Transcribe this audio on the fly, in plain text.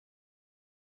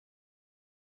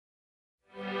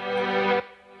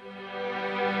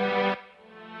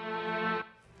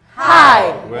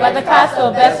We're the cast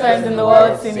of Best Friends in the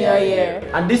World senior year.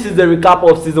 And this is the recap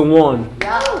of season 1.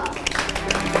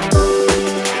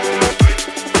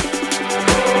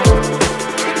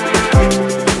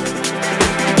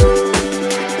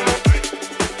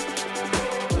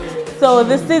 So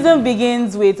the season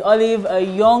begins with Olive, a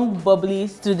young, bubbly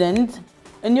student.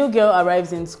 A new girl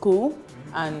arrives in school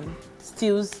and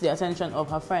steals the attention of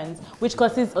her friends, which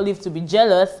causes Olive to be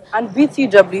jealous. And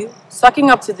BTW,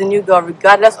 sucking up to the new girl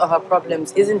regardless of her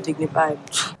problems isn't dignified.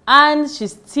 And she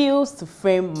steals to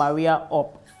frame Maria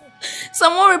up.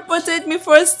 Someone reported me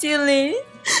for stealing.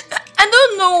 I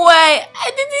don't know why.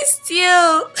 I didn't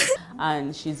steal.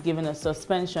 And she's given a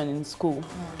suspension in school.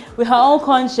 With her own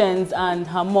conscience and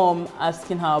her mom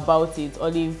asking her about it,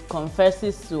 Olive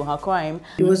confesses to her crime.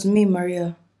 It was me,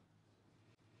 Maria.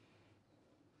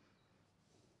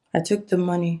 I took the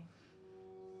money.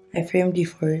 I framed you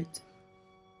for it.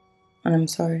 And I'm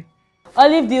sorry.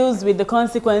 Olive deals with the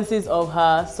consequences of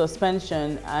her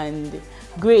suspension, and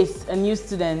Grace, a new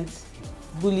student,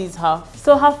 bullies her.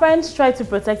 So her friends try to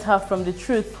protect her from the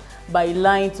truth by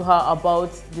lying to her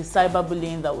about the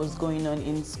cyberbullying that was going on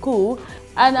in school.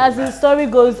 And as the story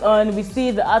goes on, we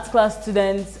see the art class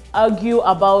students argue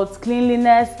about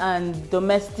cleanliness and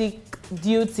domestic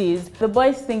duties. The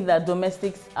boys think that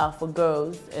domestics are for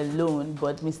girls alone,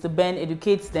 but Mr. Ben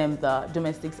educates them that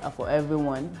domestics are for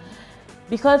everyone.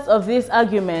 Because of this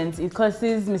argument, it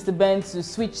causes Mr. Ben to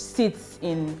switch seats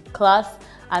in class,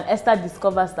 and Esther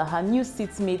discovers that her new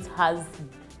seatmate has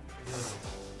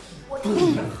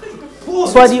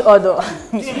body odor,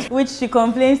 which she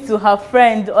complains to her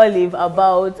friend Olive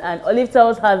about, and Olive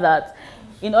tells her that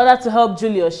in order to help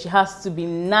Julius, she has to be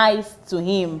nice to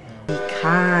him. Be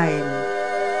kind,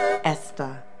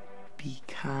 Esther. Be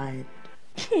kind.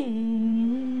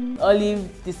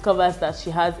 Olive discovers that she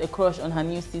has a crush on her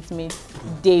new seatmate,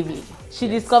 David. She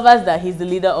discovers that he's the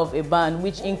leader of a band,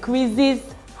 which increases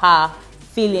her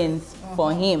feelings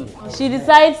for him. She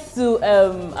decides to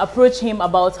approach him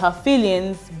about her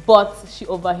feelings, but she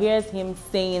overhears him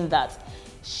saying that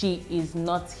she is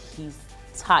not his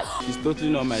type. She's totally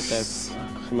not my type.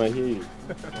 She might hear you.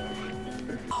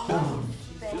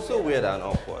 She's so weird and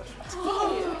awkward.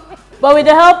 But with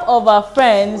the help of her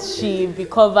friends, she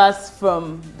recovers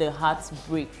from the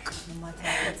heartbreak.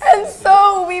 And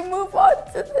so we move on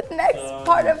to the next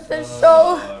part of the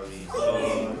show.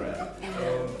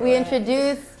 We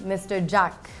introduce Mr.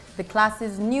 Jack, the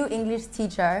class's new English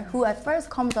teacher, who at first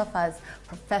comes off as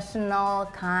professional,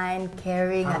 kind,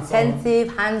 caring,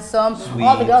 attentive, handsome. Sweet,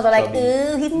 all the girls are like, chubby.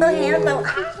 ooh, he's so handsome.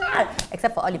 Ah!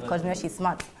 Except for Olive, because you know she's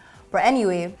smart. But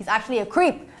anyway, he's actually a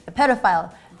creep, a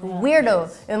pedophile, a weirdo,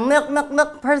 a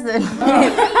milk person.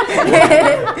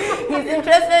 He's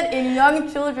interested in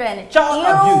young children.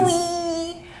 Child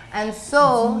abuse. And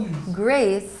so,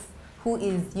 Grace, who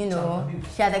is, you know,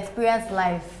 she has experienced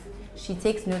life, she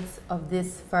takes notes of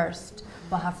this first.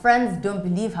 But her friends don't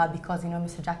believe her because, you know,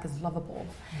 Mr. Jack is lovable.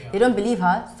 They don't believe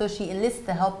her, so she enlists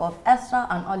the help of Esther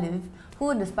and Olive,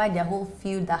 who, despite their whole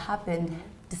feud that happened,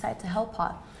 decide to help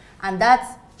her. And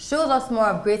that shows us more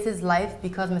of Grace's life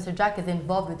because Mr. Jack is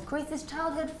involved with Grace's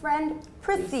childhood friend,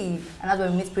 Prissy. And that's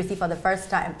when we meet Prissy for the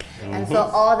first time. And so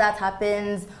all that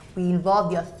happens. We involve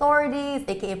the authorities,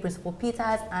 aka Principal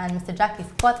Peters, and Mr. Jack is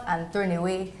caught and thrown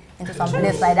away into some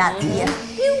place like that. Yes.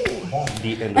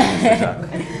 The end of Mr. Jack.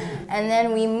 And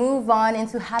then we move on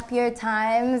into happier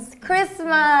times.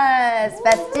 Christmas,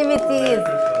 festivities,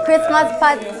 Christmas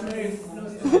party.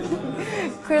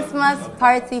 Christmas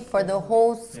party for the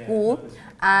whole school.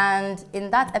 And in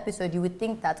that episode, you would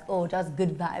think that, oh, just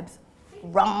good vibes.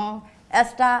 Wrong.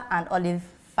 Esther and Olive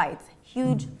fight.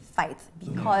 Huge fight.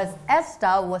 Because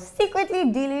Esther was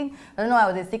secretly dealing, I don't know why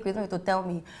it was a secret, don't need to tell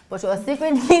me, but she was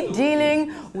secretly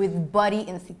dealing with body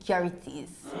insecurities.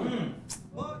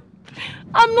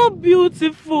 I'm not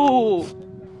beautiful.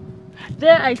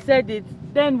 There, I said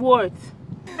it. Then what?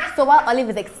 So while Olive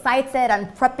is excited and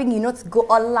prepping, you know, to go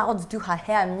all out, do her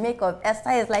hair and makeup,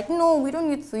 Esther is like, no, we don't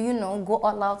need to, you know, go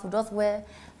all out. We just wear,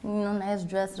 you know, nice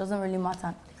dress. It doesn't really matter.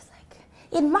 And Olive's like,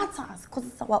 it matters because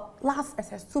it's our last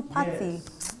SS2 party.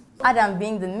 Yes. Adam,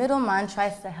 being the middleman,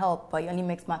 tries to help, but he only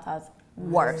makes matters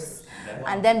worse.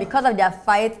 And then because of their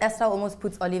fight, Esther almost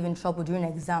puts Olive in trouble during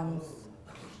exams.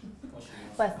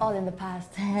 But it's all in the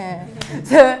past.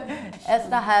 So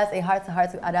Esther has a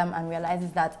heart-to-heart with Adam and realizes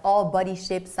that all body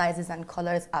shapes, sizes, and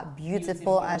colors are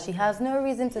beautiful, and she has no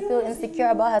reason to feel insecure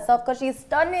about herself because she's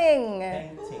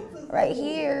stunning. Right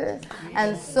here.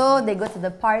 And so they go to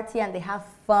the party and they have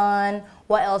fun.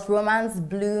 What else? Romance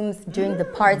blooms during the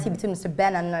party between Mr.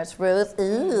 Ben and Nurse Rose.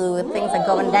 Ooh, things are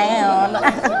going down.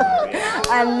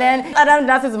 And then Adam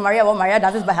dances with Maria while Maria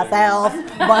dances by herself.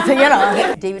 But you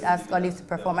know, David asks Olive to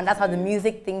perform, and that's how the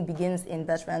music thing begins in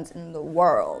Best Friends in the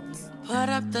World. Put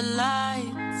up the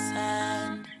lights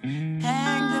and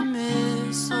hang the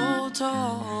mistletoe.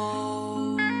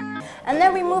 And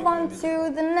then we move on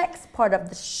to the next part of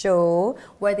the show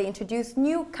where they introduce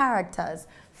new characters.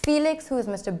 Felix, who is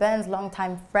Mr. Ben's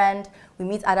longtime friend. We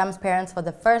meet Adam's parents for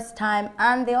the first time,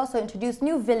 and they also introduce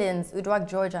new villains, Uduak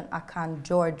George and Akan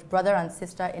George, brother and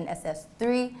sister in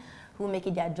SS3, who make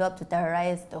it their job to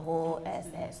terrorize the whole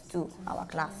SS2, our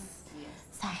class.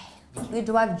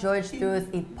 Uduak George throws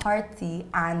a party,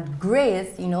 and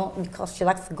Grace, you know, because she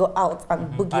likes to go out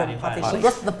and boogie on party, she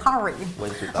goes to the party. And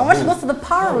when she goes to the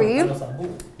party,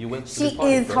 she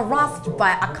is harassed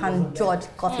by Akan George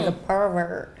because he's a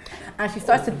pervert. And she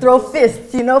starts to throw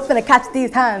fists, you know, finna catch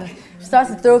these hands. She starts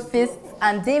to throw fists,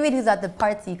 and David, who's at the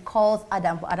party, calls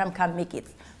Adam, but Adam can't make it.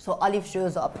 So Olive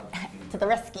shows up to the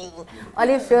rescue.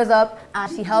 Olive shows up, and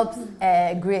she helps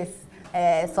Grace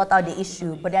sort out the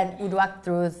issue, but then Uduak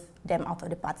throws them out of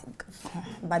the party because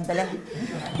bad belly.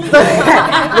 Because she's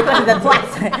a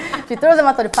twat. She throws them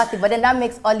out of the party, but then that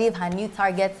makes Olive her new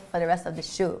target for the rest of the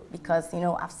show because, you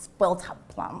know, I've spoiled her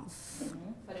plans.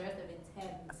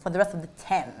 For the rest of the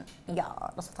 10. Yeah,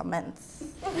 that's what I meant.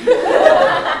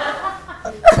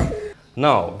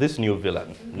 Now, this new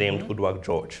villain named Uduak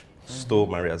George stole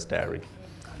Maria's diary.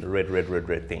 The red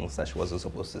things that she wasn't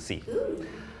supposed to see.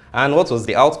 And what was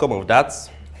the outcome of that?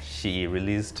 She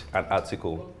released an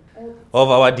article of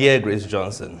our dear Grace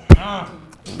Johnson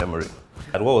in memory.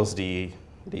 And what was the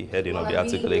heading of the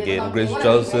article again? Grace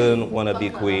Johnson, wanna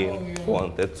be queen,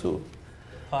 wanted to.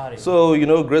 So, you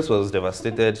know, Grace was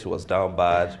devastated, she was down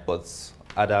bad, but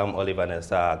Adam, Olive, and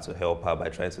Esther had to help her by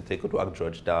trying to take Uduak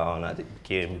George down, and it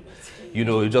became, you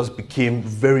know, it just became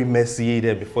very messy.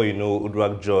 Then before you know,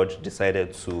 Uduak George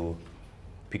decided to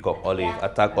pick up Olive,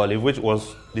 attack Olive, which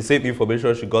was the same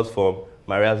information she got from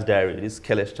Maria's diary, this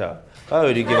careless child. Why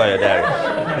would you give her your diary?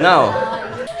 Now,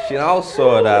 she now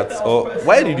saw that,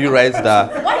 why did you write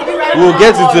that? We'll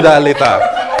get into that later.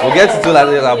 We'll get into that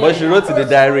later, but she wrote in the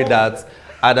diary that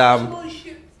Adam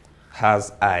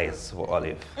has eyes for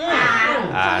Olive.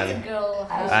 And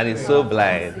he's so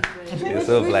blind. He's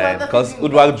so blind. Because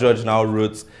Uduak George now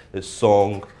wrote a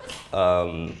song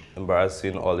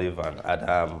embarrassing Olive and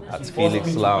Adam at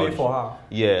Felix Lounge.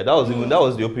 Yeah, that was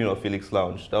the opening of Felix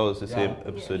Lounge. That was the same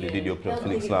episode they did the opening of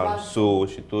Felix Lounge. So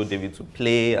she told David to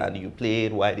play, and you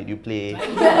played. Why did you play?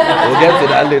 We'll get to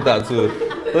that later too.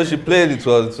 So she played, it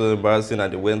was embarrassing,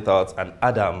 and they went out, and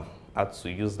Adam had to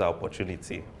use the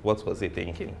opportunity. What was he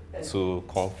thinking? To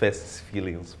confess his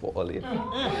feelings for Olive.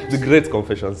 The great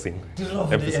confession scene,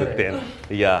 episode 10.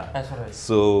 Yeah.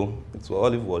 So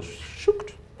Olive was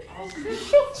shocked.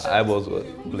 I was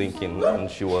blinking,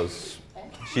 and she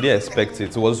didn't expect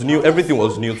it. It was new. Everything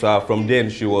was new to her. From then,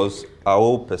 her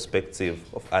whole perspective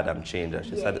of Adam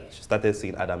changed. And she started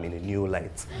seeing Adam in a new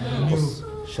light. Was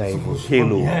shining,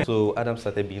 halo. So Adam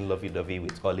started being lovey-dovey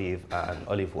with Olive, and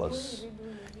Olive was,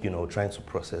 you know, trying to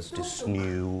process this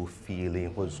new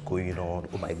feeling. What's going on?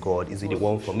 Oh my God, is he the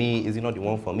one for me? Is he not the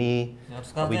one for me?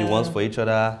 Are we the ones for each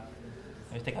other?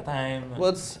 Let's take our time.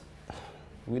 But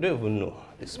we don't even know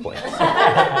at this point.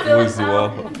 Who is the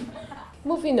one?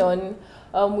 Moving on,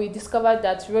 we discovered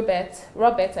that Robert,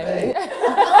 I mean.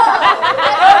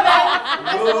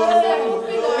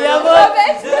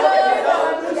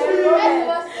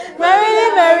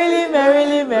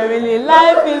 Merrily,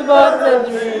 life is but a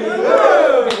dream.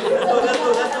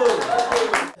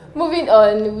 Moving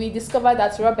on, we discovered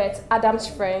that Robert, Adam's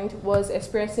friend, was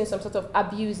experiencing some sort of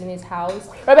abuse in his house.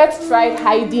 Robert tried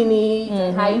hiding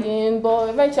it, but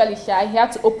eventually he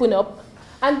had to open up.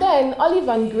 And then Olive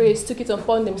and Grace took it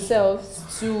upon themselves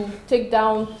to take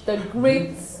down the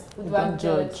great Uduak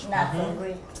George. Not so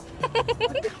great.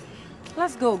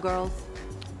 Let's go, girls.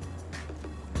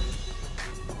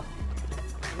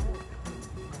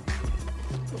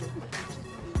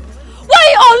 What are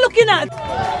you all looking at?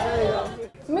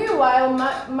 Meanwhile,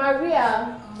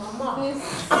 Maria,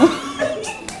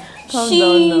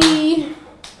 she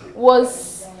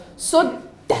was so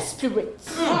desperate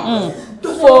she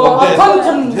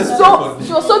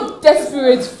was so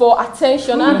desperate for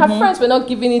attention, and her friends were not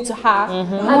giving it to her,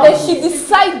 and then she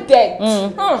decided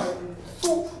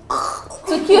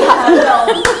to kill herself.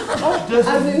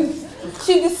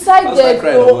 She decided to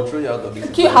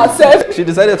kill herself. She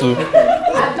decided to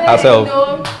herself. You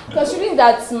know, considering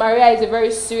that Maria is a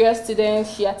very serious student,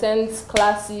 she attends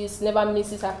classes, never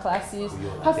misses her classes.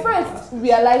 Her friends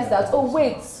realized that, oh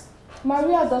wait,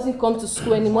 Maria doesn't come to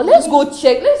school anymore. Let's go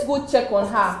check on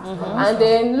her. And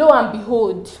then lo and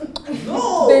behold,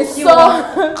 they saw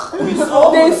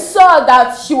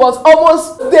that she was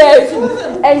almost dead.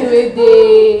 Anyway,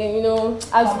 they, you know,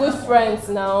 as good friends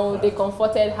now, they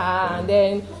comforted her and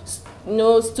then, you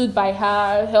know, stood by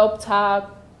her, helped her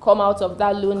come out of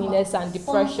that loneliness and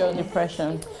depression.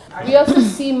 We also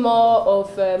see more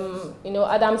of, you know,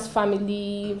 Adam's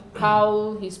family,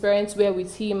 how his parents were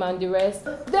with him and the rest.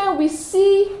 Then we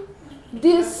see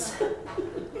this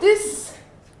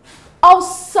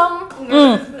awesome,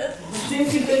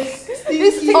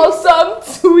 awesome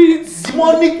twins.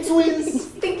 Demonic twins.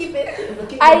 Stinky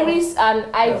face. Iris and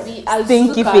Ivy as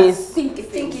Stinky face. Stinky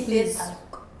face.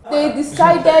 They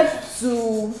decided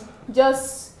to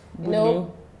just, you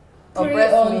know,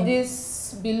 prey on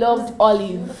this beloved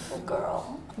Olive. Oh,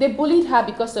 girl. They bullied her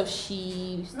because of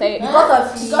she started.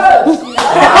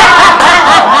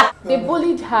 They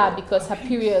bullied her because her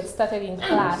period started in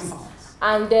class,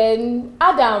 and then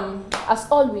Adam, as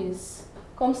always,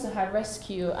 comes to her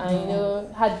rescue and, you know,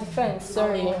 her defense.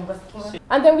 Sorry.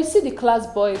 And then we see the class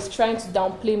boys trying to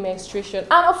downplay menstruation,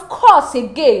 and of course,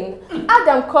 again,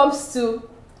 Adam comes to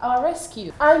our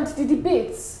rescue. And the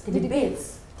debates.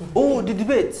 Oh, the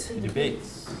debates.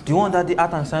 The one that the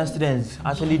art and science students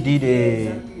actually did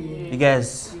you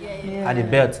guys had the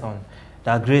belt on.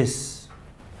 That Grace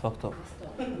fucked up.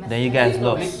 Then you guys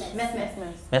lost.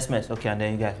 Mess. Okay, and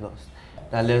then you guys lost.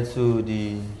 That led to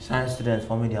the science students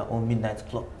forming their own midnight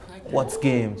club. What's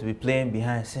game to be playing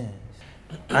behind scenes.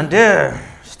 And there,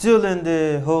 still in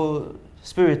the whole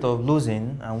spirit of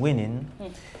losing and winning,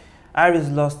 Iris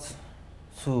lost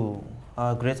to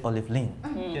our great Olive Lynn.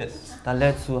 Yes. That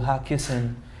led to her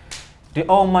kissing the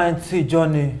almighty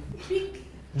Johnny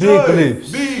Big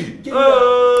Lips.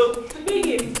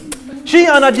 She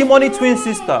and her demonic twin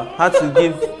sister had to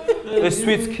give a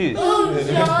sweet kiss.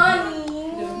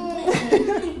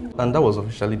 And that was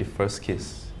officially the first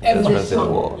kiss. Yeah.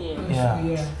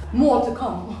 More to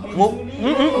come. More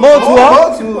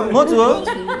to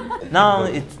her. Now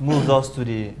it moves us to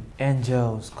the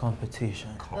Angels competition.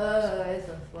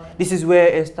 This is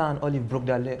where Esther and Olive broke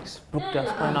their legs, broke their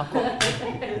spinal cord,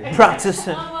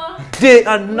 practicing day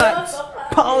and night,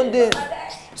 pounding,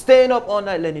 staying up all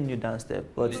night learning new dance steps,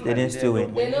 but they didn't still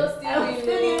win.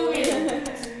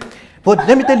 But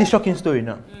let me tell you a shocking story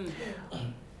now.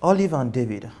 Olive and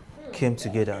David came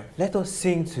together. Let us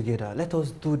sing together. Let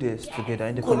us do this together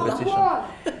in the competition.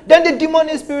 Then the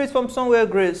demonic spirits from somewhere,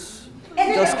 Grace,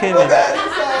 just came in.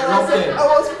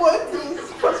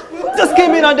 Just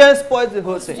came in and then spoiled the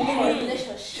whole thing.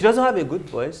 She doesn't have a good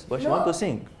voice, but she wants to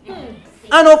sing.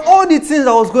 And of all the things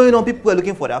that was going on, people were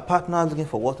looking for their partners, looking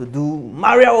for what to do.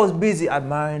 Maria was busy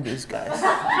admiring these guys.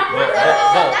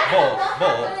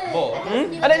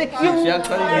 And then she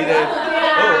actually needed,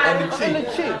 and the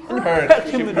cheek.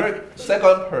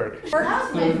 Second perk.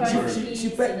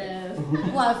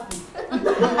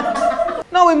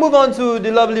 Now we move on to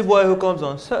the lovely boy who comes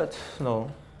on set. No.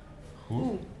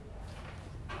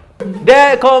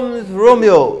 There comes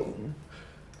Romeo.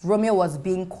 Romeo was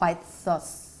being quite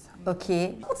sus,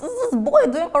 okay? What is this boy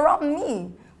doing around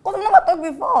me? Because I've never talked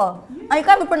before. And you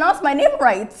can't even pronounce my name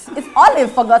right. It's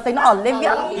Olive, for God's sake, not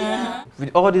Olivia.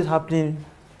 With all this happening,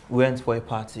 we went for a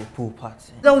party, pool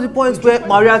party. That was the point where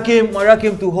Maria came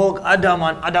to hug Adam,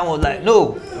 and Adam was like,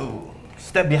 no,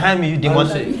 step behind me, you demon.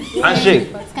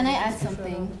 Handshake. Can I add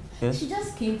something? Yes? She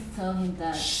just came to tell him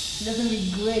that she doesn't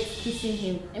regret kissing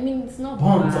him. I mean, it's not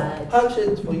bad.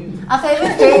 Handshake for you. As I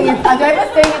even saying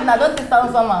it, now, don't it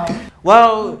sound somehow?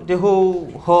 While the whole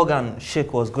hug and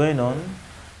shake was going on,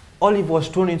 Olive was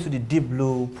thrown into the deep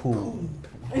blue pool,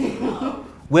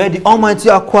 where the almighty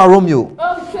Aqua Romeo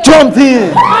jumped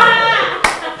in.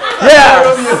 Yes!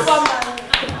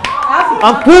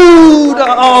 And pulled her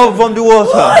out from the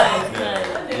water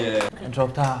and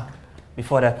dropped her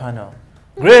before the panel.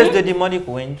 Grace, the demonic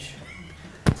wench,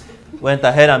 went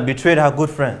ahead and betrayed her good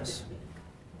friends.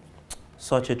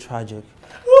 Such a tragic.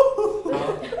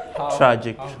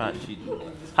 Tragic.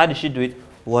 How did she do it?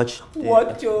 Watch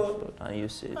the and you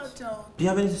see it. Do you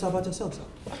have anything to say about yourself, sir?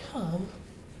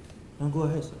 No, go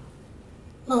ahead, sir.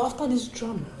 No, after this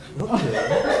drama. Okay.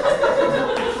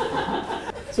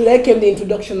 So there came the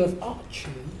introduction of Archie.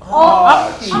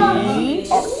 Archie.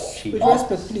 With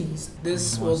respect, please.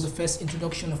 This was the first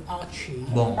introduction of Archie.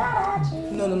 Bon.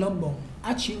 No, not Bon.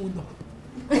 Archie Udo.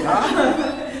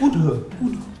 Udo.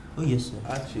 Oh yes, sir.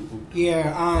 Archie Udo.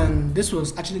 Yeah, and this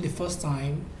was actually the first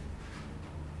time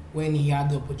when he had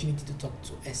the opportunity to talk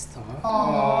to Esther.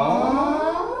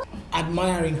 Aww.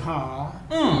 Admiring her,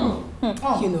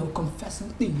 you know, confessing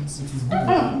things.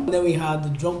 Then we had the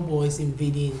drug boys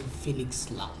invading Felix's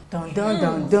land. Dun dun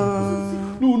dun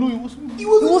dun. No, it wasn't. It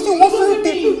wasn't.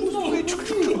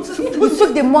 You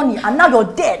took the money and now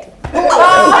you're dead.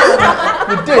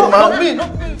 You're dead, man. You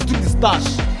took the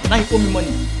stash. Now you owe me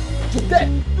money. You're dead.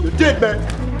 You're dead, man.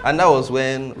 And that was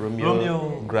when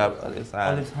Romeo grabbed Olive's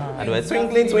hand. And they were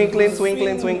twinkling.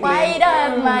 Why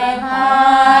does my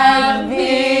heart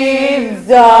beat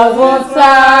double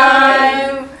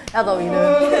time? That's all we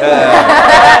know.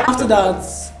 After that,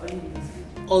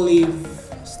 Olive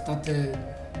started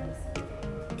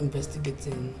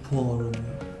investigating. Poor Romeo.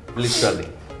 Literally,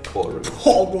 poor Romeo.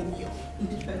 Poor Romeo.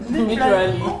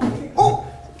 Literally.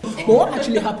 But what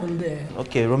actually happened there?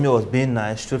 Okay, Romeo was being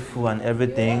nice, truthful and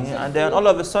everything, and then all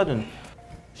of a sudden,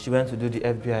 she went to do the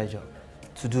FBI job,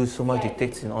 to do so much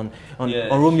detecting on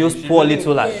Romeo's poor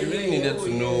little life. She really needed to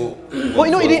know. But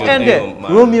you know, it didn't end there.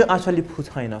 Romeo actually put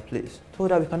her in her place.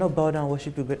 Told her we cannot bow down and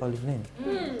worship you, great Olive Lane.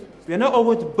 We are not all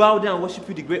going to bow down and worship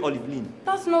you, the great Olive Lane.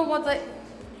 That's not what I...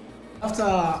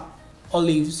 After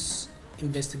Olive's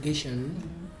investigation,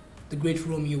 the great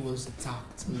Romeo was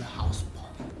attacked in the house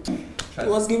party. He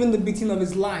was given the beating of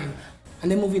his life. And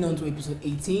then moving on to episode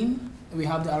 18, we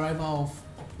have the arrival of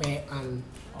Okpe and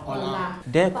Ola.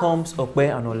 There comes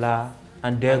Okpe and Ola,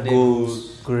 and there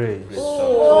goes Grace.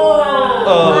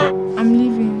 I'm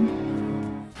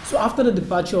leaving. So after the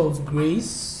departure of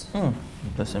Grace,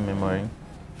 blessed memory,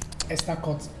 Esther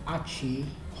caught Archie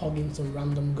hugging some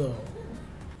random girl.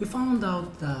 We found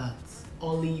out that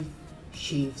Olive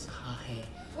shaves her hair.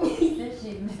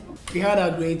 We had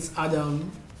our great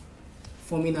Adam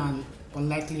forming an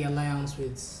unlikely alliance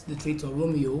with the traitor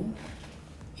Romeo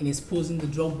in exposing the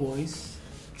drug boys,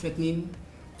 threatening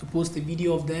to post a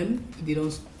video of them if they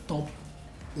don't stop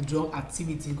the drug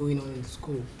activity going on in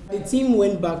school. The team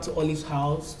went back to Olive's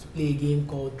house to play a game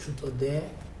called Truth or Dare,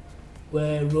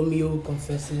 where Romeo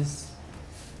confesses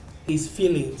his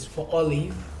feelings for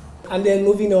Olive. And then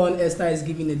moving on, Esther is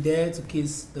given a dare to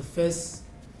kiss the first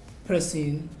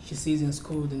person she sees in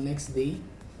school the next day,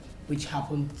 which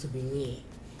happened to be me.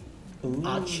 Ooh,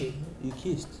 Archie. You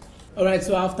kissed. Alright,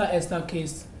 so after Esther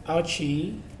kissed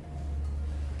Archie,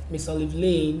 Miss Olive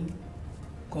Lane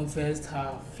confessed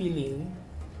her feelings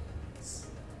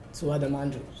to Adam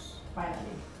Andrews. Finally.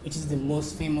 Which is the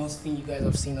most famous thing you guys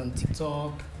have seen on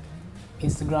TikTok,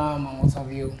 Instagram, and what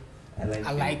have you.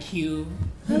 I like you.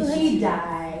 He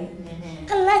died.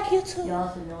 I like you too. You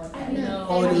also know what I know.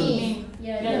 All I those. mean,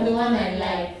 you're the one I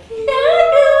like.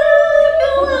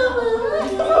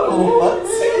 What?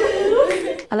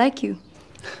 I like you.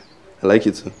 I like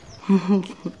you too.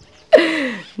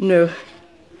 No.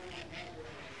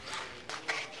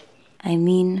 I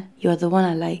mean, you're the one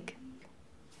I like.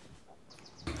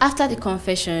 After the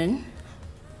confession,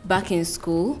 back in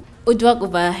school, Udwak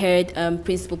overheard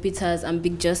Principal Peters and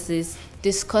Big Justice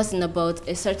discussing about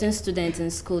a certain student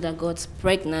in school that got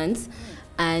pregnant,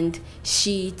 and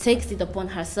she takes it upon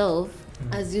herself,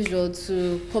 as usual,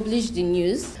 to publish the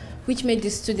news, which made the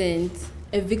student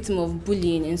a victim of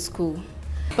bullying in school.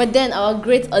 But then our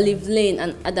great Olive Lane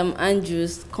and Adam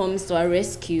Andrews comes to our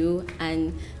rescue,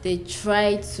 and they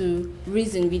try to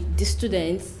reason with the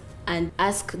students and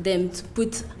ask them to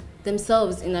put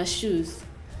themselves in our shoes.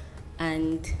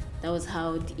 And that was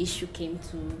how the issue came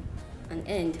to an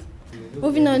end.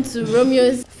 Moving on to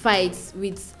Romeo's fights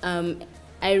with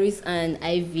Iris and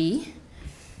Ivy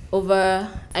over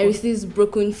Iris's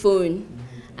broken phone,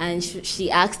 and she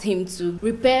asked him to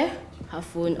repair her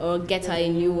phone or get her a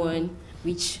new one,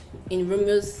 which in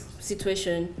Romeo's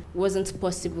situation wasn't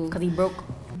possible because he broke.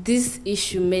 This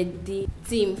issue made the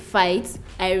team fight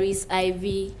Iris,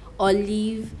 Ivy,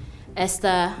 Olive,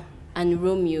 Esther, and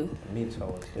Romeo.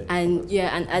 And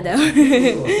Adam.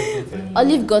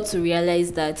 Olive got to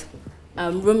realize that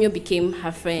Romeo became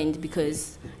her friend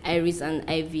because Iris and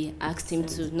Ivy asked him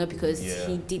to, not because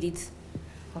he did it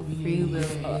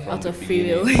out of free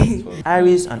will.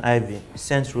 Iris and Ivy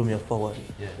sent Romeo forward.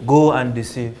 Go and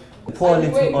deceive. Poor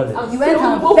little Olive. You went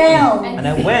and failed. And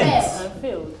I went.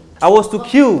 I was to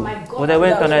kill, but I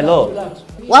went and I lost.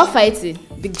 While fighting,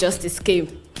 Big Justice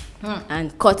came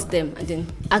and caught them and then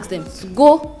asked them to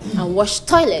go and wash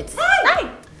toilets.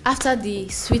 After the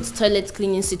sweet toilet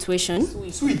cleaning situation,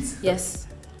 Sweet? Yes,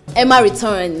 Emma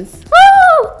returns.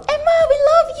 Woo! Emma, we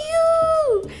love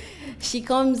you! She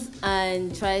comes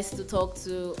and tries to talk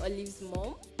to Olive's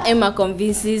mom. Emma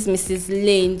convinces Mrs.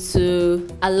 Lane to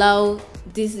allow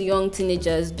these young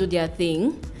teenagers do their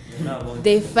thing.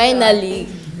 They finally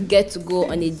get to go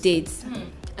on a date.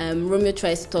 Romeo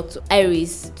tries to talk to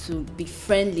Iris to be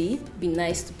friendly, be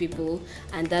nice to people,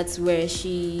 and that's where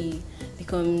she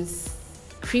becomes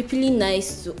creepily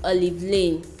nice to Olive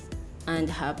Lane and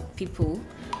her people.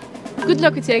 Good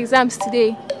luck with your exams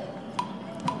today.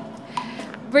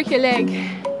 Break your leg.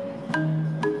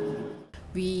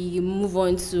 We move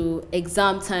on to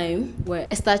exam time, where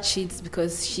Esther cheats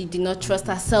because she did not trust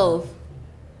herself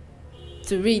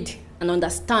to read and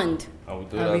understand.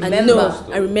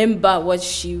 I remember what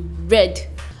she read.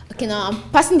 Okay, now I'm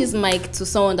passing this mic to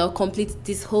someone that will complete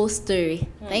this whole story.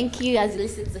 Thank you as you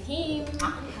listen to him.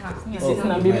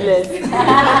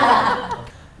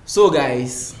 So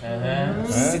guys,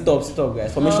 sit up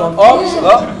guys. Formation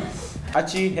up.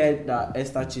 Archie heard that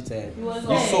Esther cheated.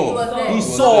 He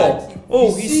saw.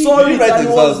 Oh, he saw it. Right, it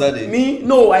was that day. Me?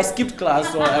 No, I skipped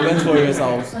class, so I went for his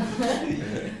house.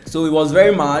 So he was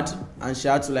very mad, and she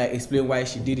had to like explain why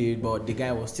she did it, but the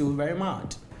guy was still very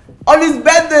mad. On his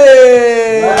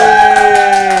birthday!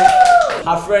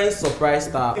 Her friends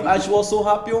surprised her, and she was so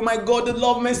happy. Oh my God, the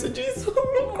love messages!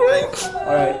 I'm crying.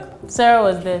 All right. Sarah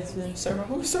was there too. Sarah,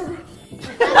 who is Sarah?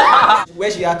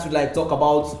 Where she had to like talk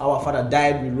about how her father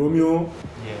died with Romeo.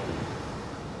 Yeah.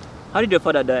 How did your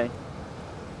father die?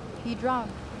 He drowned.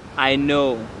 I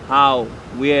know. How?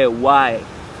 Where? Why?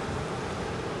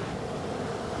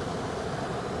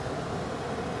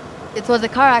 It was a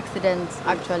car accident,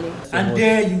 actually. And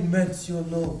there you met your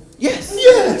love.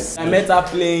 Yes! I met her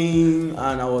playing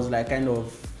and I was like kind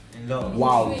of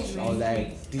wow. I was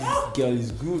like, this girl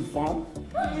is good, fam.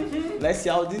 Let's see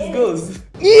how this goes.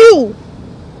 You!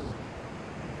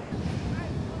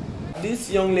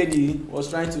 This young lady was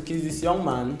trying to kiss this young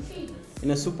man in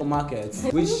a supermarket,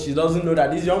 which she doesn't know that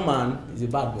this young man is a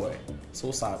bad boy.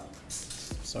 So sad.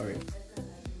 Sorry.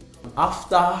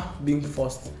 After being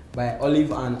forced by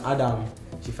Olive and Adam,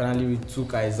 she finally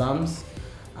retook her exams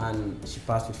and she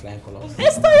passed with flying colors.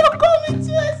 Esther, you're coming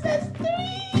to SS3!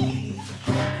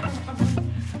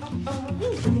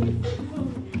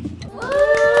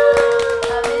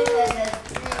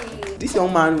 This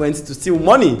young man went to steal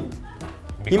money.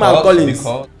 Him and Collins.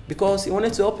 Because he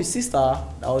wanted to help his sister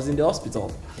that was in the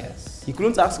hospital. Yes. He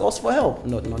couldn't ask us for help.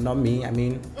 Not me. I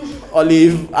mean,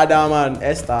 Olive, Adam, and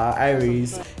Esther,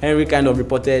 Iris. Henry kind of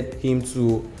reported him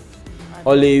to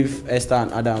Olive, Esther,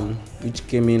 and Adam, which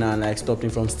came in and like stopped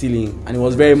him from stealing. And he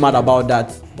was very mad about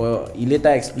that. But he later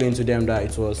explained to them that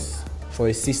it was for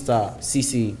his sister,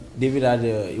 Cece.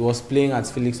 David he was playing at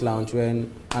Felix Lounge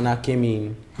when Hannah came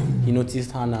in. He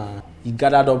noticed Hannah. He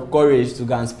gathered up courage to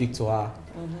go and speak to her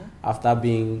after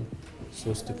being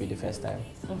so stupid the first time.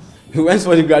 We went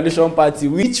for the graduation party,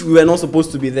 which we were not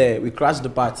supposed to be there. We crashed the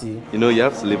party. You know, you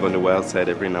have to live on the wild side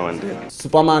every now and then.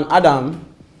 Superman Adam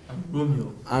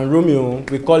and Romeo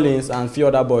with Collins and few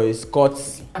other boys caught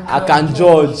Akan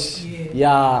George.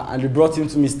 Yeah, and we brought him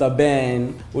to Mr.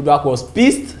 Ben. Udwak was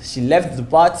pissed. She left the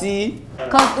party.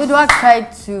 Because Udwak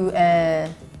tried to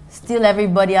steal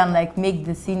everybody and like make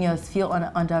the seniors feel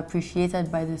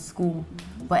underappreciated by the school.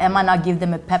 But Emma now gave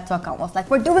them a pep talk and was like,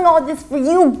 we're doing all this for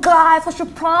you guys, what's your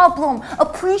problem?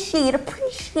 Appreciate,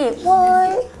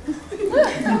 why?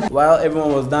 While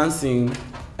everyone was dancing,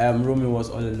 Romeo was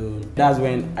all alone. That's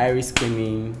when Iris came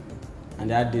in and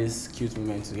they had this cute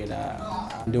moment together.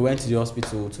 They went to the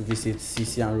hospital to visit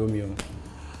Cece and Romeo.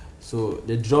 So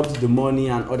they dropped the money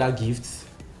and other gifts,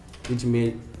 which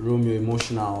made Romeo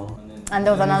emotional. And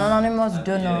there was an anonymous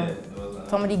donor.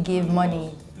 Somebody gave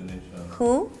money.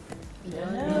 Who?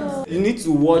 No. You need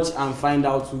to watch and find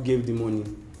out who gave the money,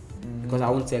 because I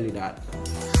won't tell you that.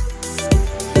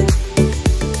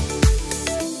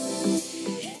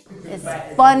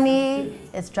 It's funny,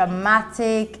 it's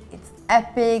dramatic, it's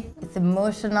epic, it's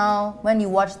emotional. When you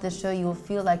watch the show, you'll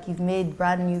feel like you've made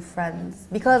brand new friends.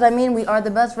 Because I mean, we are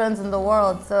the best friends in the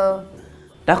world, so...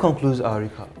 That concludes our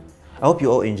recap. I hope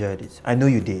you all enjoyed it. I know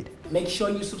you did. Make sure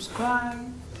you subscribe.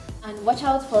 And watch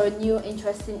out for new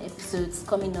interesting episodes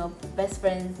coming up. Best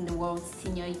Friends in the World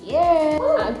Senior Year.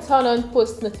 And turn on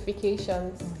post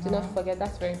notifications. Do not forget,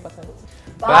 that's very important.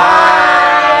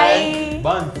 Bye!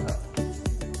 Bye.